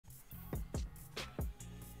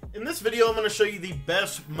In this video, I'm going to show you the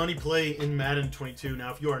best money play in Madden 22.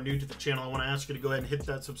 Now, if you are new to the channel, I want to ask you to go ahead and hit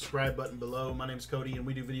that subscribe button below. My name is Cody, and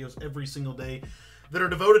we do videos every single day that are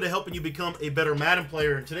devoted to helping you become a better Madden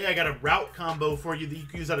player. And today, I got a route combo for you that you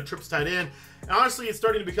can use out of trips tight end. And honestly, it's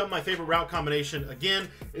starting to become my favorite route combination. Again,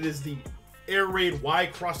 it is the air raid Y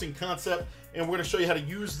crossing concept, and we're going to show you how to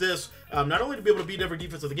use this not only to be able to beat every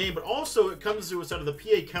defense of the game, but also it comes to us out of the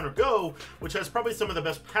PA counter go, which has probably some of the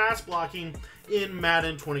best pass blocking in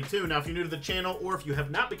Madden 22. Now, if you're new to the channel or if you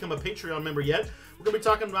have not become a Patreon member yet, we're going to be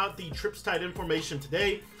talking about the trips tight end formation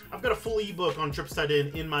today. I've got a full ebook on trips tight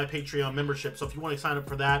end in my Patreon membership, so if you want to sign up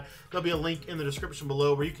for that, there'll be a link in the description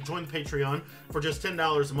below where you can join the Patreon for just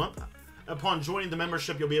 $10 a month. Upon joining the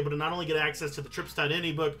membership, you'll be able to not only get access to the trips tight end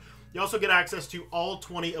ebook, you also get access to all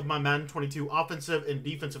 20 of my Madden 22 offensive and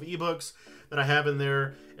defensive ebooks that I have in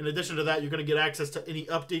there. In addition to that, you're going to get access to any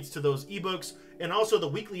updates to those ebooks and also the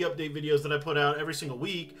weekly update videos that I put out every single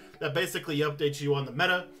week that basically updates you on the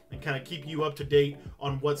meta and kind of keep you up to date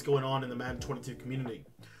on what's going on in the Madden 22 community.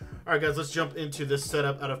 All right, guys, let's jump into this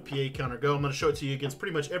setup out of PA counter go. I'm going to show it to you against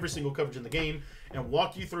pretty much every single coverage in the game and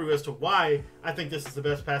walk you through as to why I think this is the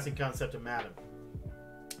best passing concept in Madden.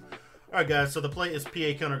 Alright guys, so the play is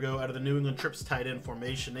PA counter go out of the New England trips tight end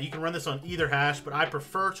formation. Now you can run this on either hash, but I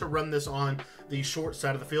prefer to run this on the short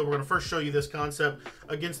side of the field. We're going to first show you this concept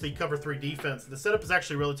against the cover 3 defense. The setup is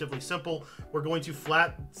actually relatively simple. We're going to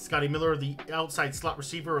flat Scotty Miller, the outside slot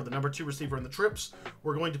receiver or the number 2 receiver in the trips.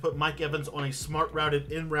 We're going to put Mike Evans on a smart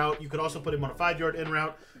routed in route. You could also put him on a 5-yard in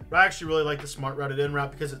route, but I actually really like the smart routed in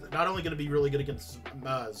route because it's not only going to be really good against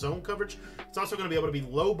zone coverage, it's also going to be able to be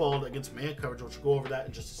low balled against man coverage, which we'll go over that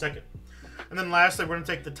in just a second. And then lastly, we're going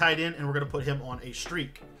to take the tight end and we're going to put him on a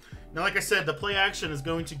streak. Now, like I said, the play action is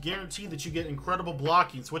going to guarantee that you get incredible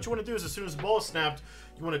blocking. So what you want to do is as soon as the ball is snapped,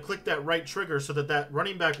 you want to click that right trigger so that that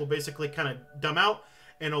running back will basically kind of dumb out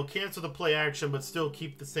and it'll cancel the play action but still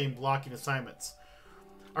keep the same blocking assignments.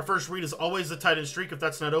 Our first read is always the tight end streak. If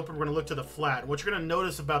that's not open, we're going to look to the flat. What you're going to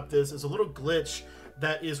notice about this is a little glitch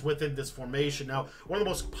that is within this formation. Now, one of the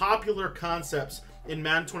most popular concepts in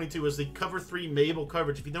Madden 22 is the cover 3 Mabel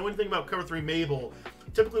coverage. If you know anything about cover 3 Mabel,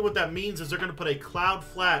 typically what that means is they're going to put a cloud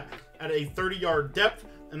flat at a 30-yard depth,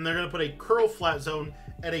 and they're going to put a curl flat zone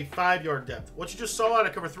at a 5-yard depth. What you just saw out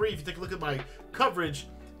of cover 3, if you take a look at my coverage,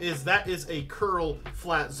 is that is a curl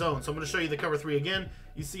flat zone. So I'm going to show you the cover 3 again.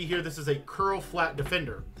 You see here, this is a curl flat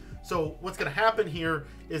defender. So what's going to happen here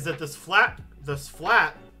is that this flat,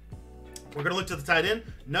 we're going to look to the tight end.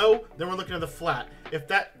 No, then we're looking at the flat. If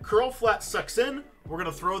that curl flat sucks in, we're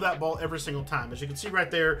going to throw that ball every single time. As you can see right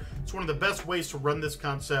there, it's one of the best ways to run this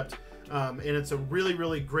concept. And it's a really,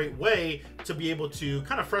 really great way to be able to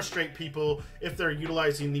kind of frustrate people if they're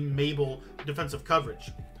utilizing the Mabel defensive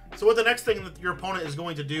coverage. So what the next thing that your opponent is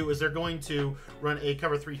going to do is they're going to run a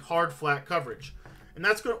cover 3 hard flat coverage. And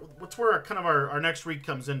that's where our next read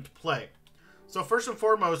comes into play. So first and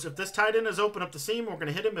foremost, if this tight end is open up the seam, we're going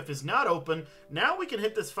to hit him. If he's not open, now we can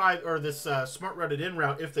hit this smart routed in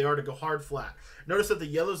route if they are to go hard flat. Notice that the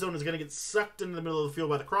yellow zone is going to get sucked into the middle of the field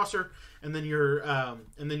by the crosser, and then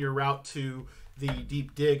your route to the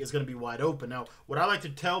deep dig is going to be wide open. Now, what I like to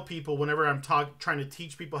tell people whenever I'm trying to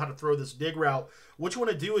teach people how to throw this dig route, what you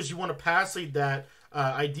want to do is you want to pass lead that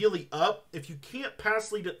ideally up. If you can't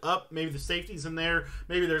pass lead it up, maybe the safety's in there,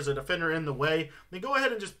 maybe there's a defender in the way, then go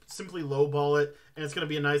ahead and just simply low ball it, and it's going to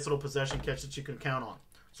be a nice little possession catch that you can count on.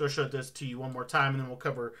 So I'll show this to you one more time, and then we'll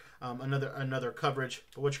cover another coverage.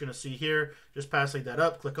 But what you're going to see here, just pass lead that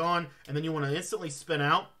up, click on, and then you want to instantly spin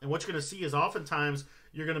out. And what you're going to see is oftentimes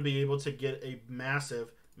you're going to be able to get a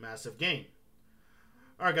massive, massive gain.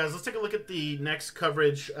 All right, guys, let's take a look at the next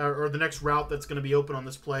coverage or the next route that's going to be open on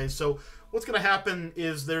this play. So what's going to happen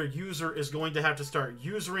is their user is going to have to start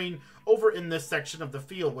usering over in this section of the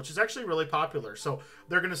field, which is actually really popular. So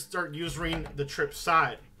they're going to start using the trip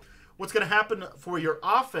side. What's going to happen for your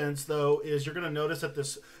offense, though, is you're going to notice that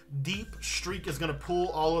this deep streak is going to pull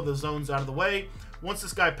all of the zones out of the way. Once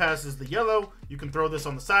this guy passes the yellow, you can throw this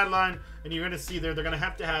on the sideline, and you're going to see they're going to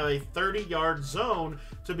have a 30-yard zone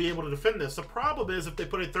to be able to defend this. The problem is if they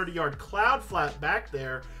put a 30-yard cloud flat back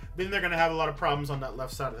there, then they're going to have a lot of problems on that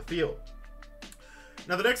left side of the field.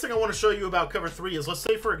 Now, the next thing I want to show you about cover 3 is, let's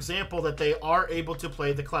say, for example, that they are able to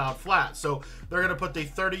play the cloud flat. So they're going to put the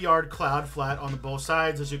 30-yard cloud flat on both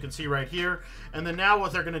sides, as you can see right here. And then now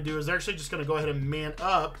what they're going to do is they're actually just going to go ahead and man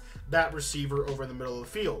up that receiver over in the middle of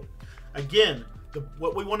the field. Again,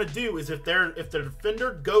 what we want to do is if the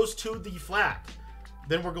defender goes to the flat,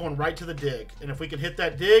 then we're going right to the dig. And if we can hit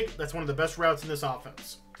that dig, that's one of the best routes in this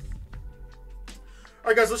offense. All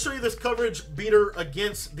right, guys, let's show you this coverage beater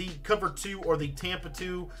against the cover 2 or the Tampa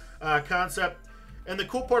 2 concept. And the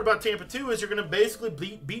cool part about Tampa 2 is you're going to basically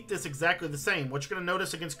beat this exactly the same. What you're going to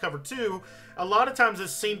notice against cover 2, a lot of times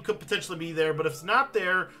this seam could potentially be there, but if it's not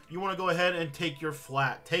there, you want to go ahead and take your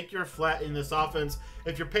flat. Take your flat in this offense.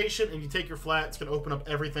 If you're patient and you take your flat, it's going to open up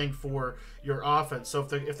everything for your offense. So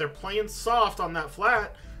if they're playing soft on that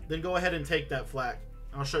flat, then go ahead and take that flat.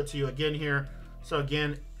 I'll show it to you again here. So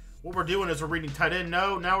again, what we're doing is we're reading tight end.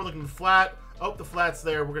 No, now we're looking flat. Oh, the flat's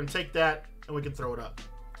there. We're going to take that and we can throw it up.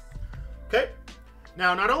 Okay.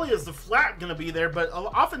 Now, not only is the flat going to be there, but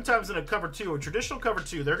oftentimes in a cover 2, a traditional cover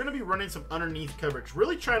 2, they're going to be running some underneath coverage,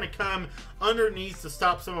 really trying to come underneath to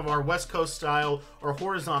stop some of our West Coast style or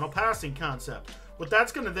horizontal passing concept. What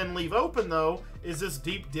that's going to then leave open, though, is this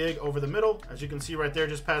deep dig over the middle. As you can see right there,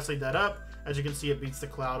 just passing that up. As you can see, it beats the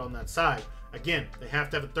cloud on that side. Again, they have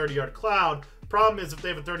to have a 30-yard cloud. Problem is, if they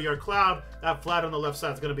have a 30-yard cloud, that flat on the left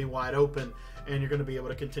side is going to be wide open, and you're going to be able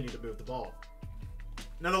to continue to move the ball.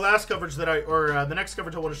 Now, the last coverage that the next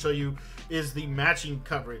coverage I want to show you is the matching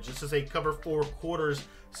coverage. This is a cover 4 quarters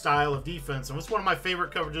style of defense, and it's one of my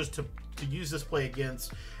favorite coverages to use this play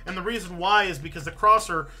against. And the reason why is because the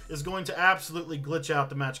crosser is going to absolutely glitch out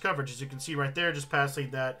the match coverage. As you can see right there, just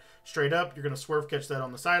passing that straight up, you're going to swerve catch that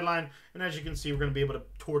on the sideline, and as you can see, we're going to be able to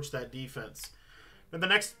torch that defense. Now, the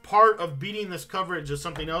next part of beating this coverage is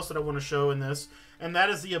something else that I want to show in this, and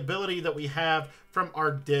that is the ability that we have from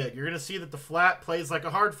our dig. You're going to see that the flat plays like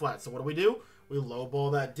a hard flat. So what do? We low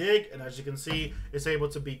ball that dig, and as you can see, it's able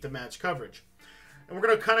to beat the match coverage. And we're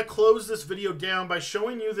going to kind of close this video down by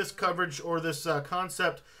showing you this coverage or this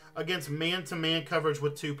concept against man-to-man coverage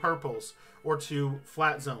with 2 purples or 2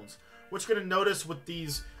 flat zones. What you're going to notice with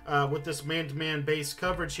these, with this man-to-man base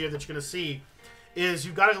coverage here that you're going to see is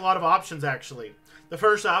you've got a lot of options actually. The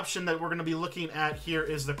first option that we're going to be looking at here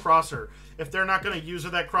is the crosser. If they're not going to use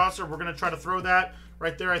that crosser, we're going to try to throw that.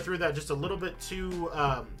 Right there, I threw that just a little bit too...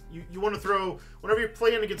 you want to throw, whenever you're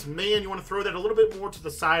playing against man, you want to throw that a little bit more to the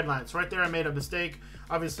sideline. So right there, I made a mistake.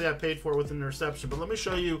 Obviously, I paid for it with an interception. But let me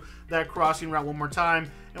show you that crossing route one more time.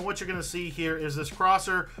 And what you're going to see here is this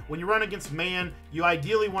crosser. When you run against man, you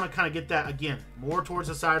ideally want to kind of get that, again, more towards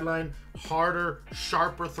the sideline, harder,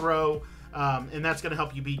 sharper throw, and that's going to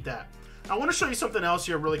help you beat that. I want to show you something else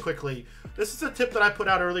here really quickly. This is a tip that I put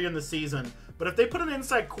out earlier in the season, but if they put an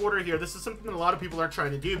inside quarter here, this is something that a lot of people are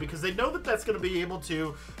trying to do because they know that that's going to be able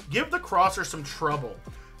to give the crosser some trouble.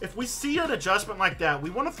 If we see an adjustment like that,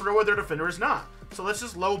 we want to throw where their defender is not. So let's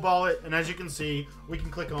just low ball it, and as you can see, we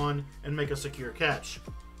can click on and make a secure catch.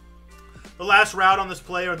 The last route on this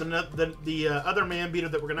play, or the other man beater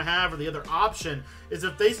that we're going to have, or the other option, is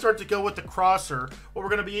if they start to go with the crosser, what we're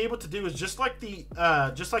going to be able to do is just like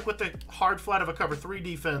with the hard flat of a cover 3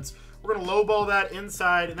 defense, we're going to low ball that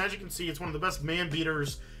inside, and as you can see, it's one of the best man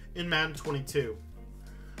beaters in Madden 22.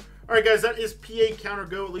 All right, guys, that is PA counter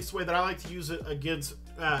go, at least the way that I like to use it against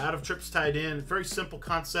out of trips tied in. Very simple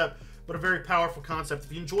concept, but a very powerful concept.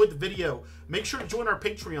 If you enjoyed the video, make sure to join our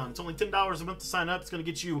Patreon. It's only $10 a month to sign up. It's going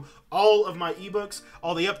to get you all of my ebooks,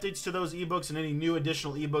 all the updates to those ebooks, and any new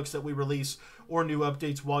additional ebooks that we release or new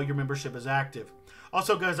updates while your membership is active.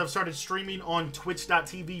 Also, guys, I've started streaming on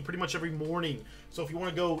twitch.tv pretty much every morning. So if you want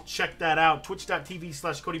to go check that out,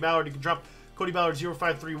 twitch.tv/Cody Ballard, you can drop Cody Ballard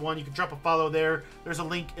 0531. You can drop a follow there. There's a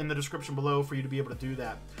link in the description below for you to be able to do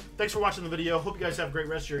that. Thanks for watching the video. Hope you guys have a great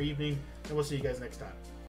rest of your evening, and we'll see you guys next time.